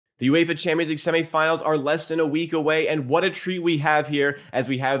The UEFA Champions League semifinals are less than a week away, and what a treat we have here as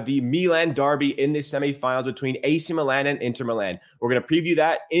we have the Milan Derby in the semifinals between AC Milan and Inter Milan. We're going to preview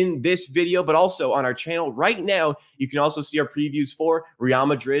that in this video, but also on our channel right now, you can also see our previews for Real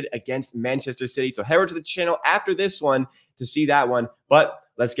Madrid against Manchester City. So head over to the channel after this one to see that one. But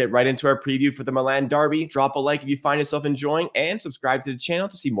let's get right into our preview for the Milan Derby. Drop a like if you find yourself enjoying, and subscribe to the channel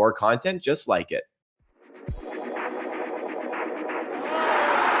to see more content just like it.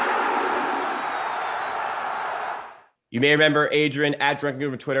 You may remember Adrian at Drunken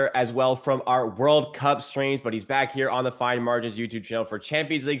Goon for Twitter as well from our World Cup streams, but he's back here on the Fine Margins YouTube channel for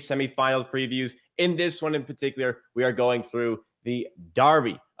Champions League semifinals previews. In this one in particular, we are going through the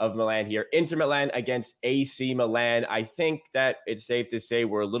Derby of Milan here. Inter Milan against AC Milan. I think that it's safe to say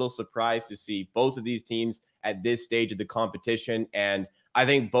we're a little surprised to see both of these teams at this stage of the competition, and I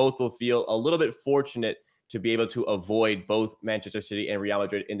think both will feel a little bit fortunate to be able to avoid both Manchester City and Real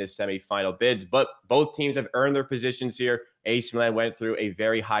Madrid in the semifinal bids. But both teams have earned their positions here. AC Milan went through a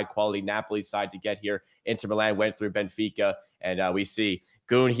very high-quality Napoli side to get here. Inter Milan went through Benfica, and we see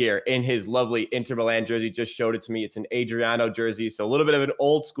Goon here in his lovely Inter Milan jersey. Just showed it to me. It's an Adriano jersey, so a little bit of an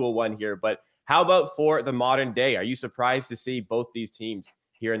old-school one here. But how about for the modern day? Are you surprised to see both these teams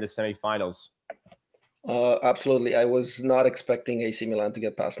here in the semifinals? Absolutely. I was not expecting AC Milan to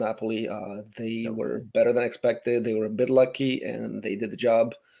get past Napoli. They were better than expected. They were a bit lucky, and they did the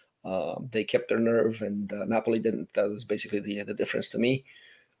job. They kept their nerve, and Napoli didn't. That was basically the difference to me.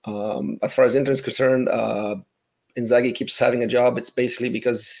 As far as Inter is concerned, Inzaghi keeps having a job. It's basically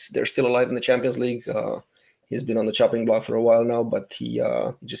because they're still alive in the Champions League. He's been on the chopping block for a while now, but he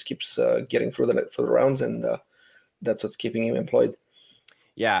just keeps getting through the rounds, and that's what's keeping him employed.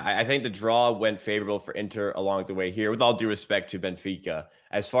 Yeah, I think the draw went favorable for Inter along the way here, with all due respect to Benfica.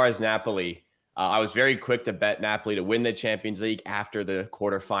 As far as Napoli, I was very quick to bet Napoli to win the Champions League after the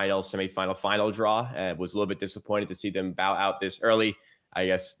quarterfinal, semifinal, final draw. Was a little bit disappointed to see them bow out this early. I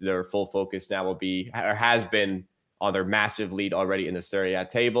guess their full focus now will be, or has been, on their massive lead already in the Serie A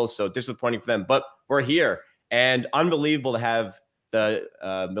table. So disappointing for them, but we're here, and unbelievable to have the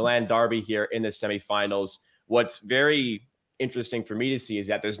Milan Derby here in the semifinals. What's very interesting for me to see is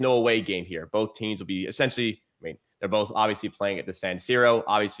that there's no away game here. Both teams will be essentially, I mean, they're both obviously playing at the San Siro.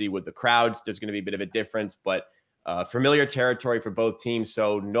 Obviously, with the crowds, there's going to be a bit of a difference, but familiar territory for both teams,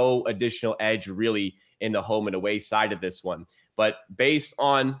 so no additional edge really in the home and away side of this one. But based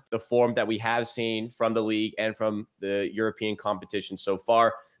on the form that we have seen from the league and from the European competition so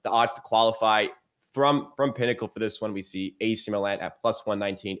far, the odds to qualify from Pinnacle for this one, we see AC Milan at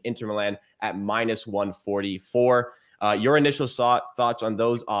 +119, Inter Milan at -144. Your initial thoughts on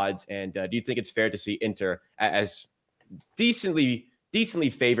those odds, and do you think it's fair to see Inter as decently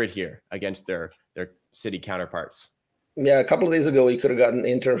favored here against their city counterparts? Yeah, a couple of days ago, we could have gotten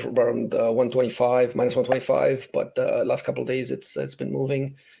Inter for around -125, but last couple of days, it's been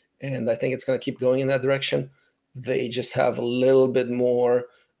moving, and I think it's going to keep going in that direction. They just have a little bit more.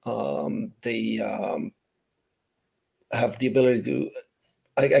 They have the ability to.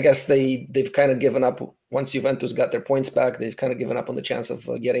 I guess they've kind of given up. Once Juventus got their points back, they've kind of given up on the chance of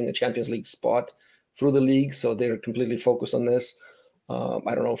getting a Champions League spot through the league. So they're completely focused on this.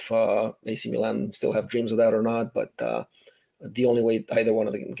 I don't know if AC Milan still have dreams of that or not, but the only way either one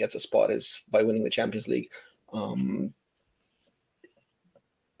of them gets a spot is by winning the Champions League.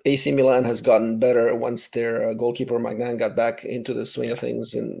 AC Milan has gotten better once their goalkeeper Magnan got back into the swing of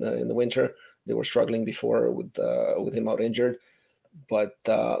things in the winter. They were struggling before with him out injured. But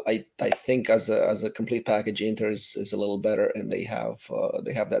I think as a complete package, Inter is a little better, and they have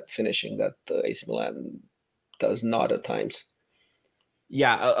that finishing that AC Milan does not at times.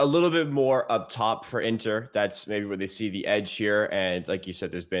 Yeah, a little bit more up top for Inter. That's maybe where they see the edge here. And like you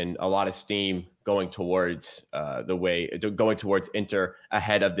said, there's been a lot of steam going towards Inter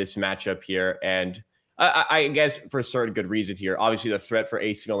ahead of this matchup here. And I guess for a certain good reason here. Obviously, the threat for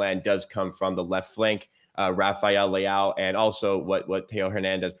AC Milan does come from the left flank. Rafael Leao, and also what Theo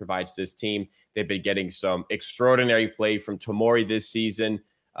Hernandez provides to this team. They've been getting some extraordinary play from Tomori this season.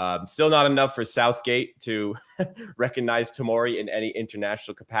 Still not enough for Southgate to recognize Tomori in any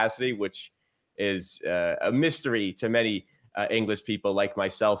international capacity, which is a mystery to many English people like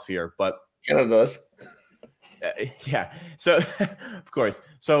myself here. But Canada does. Yeah. So, of course.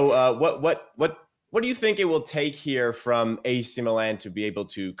 So, what do you think it will take here from AC Milan to be able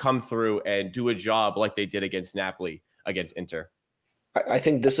to come through and do a job like they did against Napoli, against Inter? I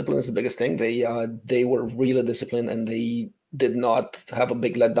think discipline is the biggest thing. They were really disciplined, and they did not have a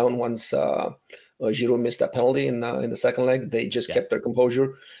big letdown once Giroud missed that penalty in the second leg. They just kept their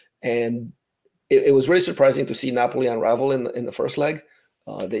composure, and it was really surprising to see Napoli unravel in the first leg.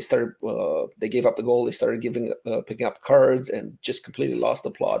 They gave up the goal. They started picking up cards and just completely lost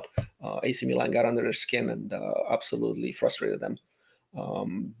the plot. AC Milan got under their skin and absolutely frustrated them.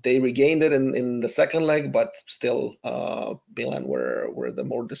 They regained it in the second leg, but still Milan were the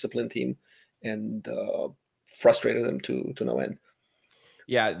more disciplined team and frustrated them to no end.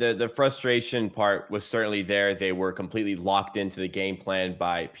 Yeah, the frustration part was certainly there. They were completely locked into the game plan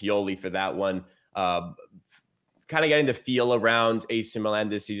by Pioli for that one. Kind of getting the feel around AC Milan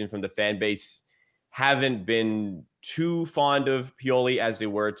this season from the fan base. Haven't been too fond of Pioli as they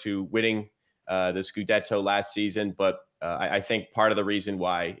were to winning the Scudetto last season, but I think part of the reason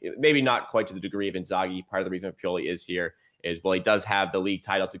why, maybe not quite to the degree of Inzaghi, part of the reason Pioli is here is, well, he does have the league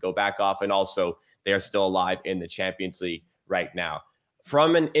title to go back off, and also they are still alive in the Champions League right now.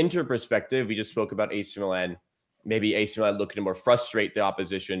 From an Inter perspective, we just spoke about AC Milan. Maybe AC Milan looking to more frustrate the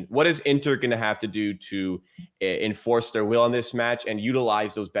opposition. What is Inter going to have to do to enforce their will in this match and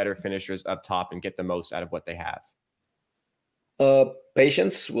utilize those better finishers up top and get the most out of what they have?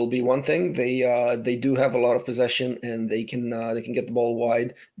 Patience will be one thing. They do have a lot of possession and they can get the ball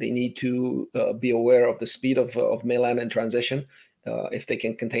wide. They need to be aware of the speed of Milan in transition. If they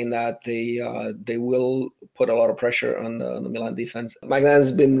can contain that, they will put a lot of pressure on the Milan defense.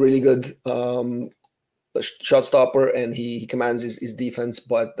 Magnan's been really good shot stopper, and he commands his defense,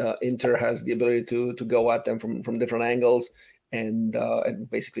 but Inter has the ability to go at them from different angles and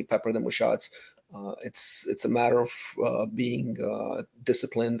basically pepper them with shots. It's a matter of being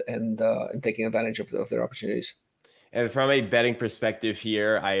disciplined and taking advantage of their opportunities. And from a betting perspective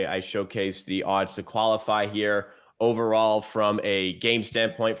here, I showcased the odds to qualify here. Overall, from a game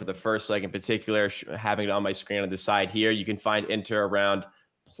standpoint for the first leg in particular, having it on my screen on the side here, you can find Inter around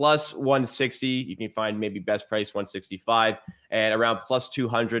plus 160. You can find maybe best price 165 and around plus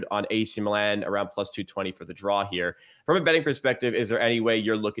 200 on AC Milan, around plus 220 for the draw here. From a betting perspective, is there any way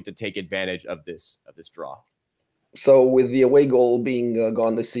you're looking to take advantage of this draw? So with the away goal being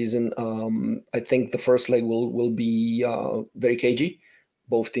gone this season, I think the first leg will be very cagey.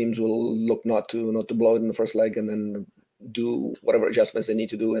 Both teams will look not to blow it in the first leg and then do whatever adjustments they need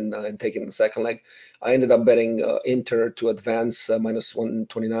to do and take it in the second leg. I ended up betting Inter to advance minus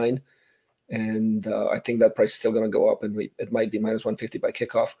 129, and I think that price is still going to go up, and it might be minus 150 by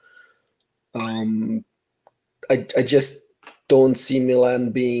kickoff. I just don't see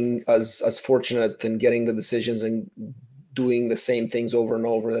Milan being as fortunate in getting the decisions and doing the same things over and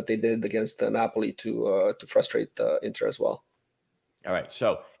over that they did against Napoli to frustrate Inter as well. All right,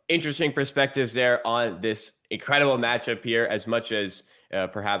 so interesting perspectives there on this incredible matchup here. As much as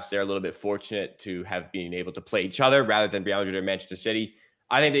perhaps they're a little bit fortunate to have been able to play each other rather than Real Madrid or Manchester City,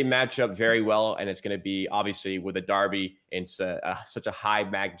 I think they match up very well, and it's going to be, obviously, with a derby in such a high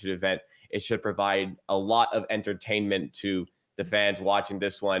magnitude event, it should provide a lot of entertainment to the fans watching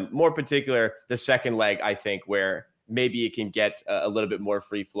this one. More particular, the second leg, I think, where maybe it can get a little bit more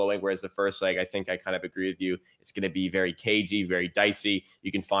free-flowing, whereas the first leg, I think I kind of agree with you. It's going to be very cagey, very dicey.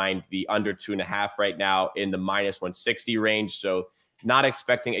 You can find the under 2.5 right now in the minus 160 range, so not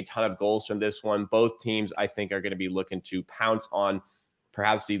expecting a ton of goals from this one. Both teams, I think, are going to be looking to pounce on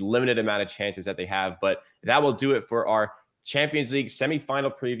perhaps the limited amount of chances that they have, but that will do it for our Champions League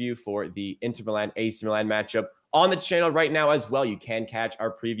semifinal preview for the Inter Milan AC Milan matchup. On the channel right now as well, you can catch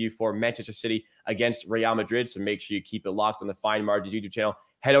our preview for Manchester City against Real Madrid, so make sure you keep it locked on the Fine Margins YouTube channel.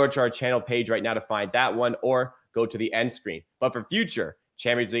 Head over to our channel page right now to find that one, or go to the end screen. But for future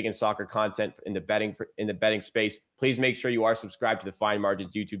Champions League and soccer content in the betting space, please make sure you are subscribed to the Fine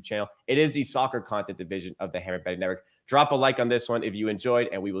Margins YouTube channel. It is the soccer content division of the Hammer Betting Network. Drop a like on this one if you enjoyed,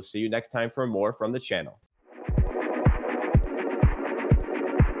 and we will see you next time for more from the channel.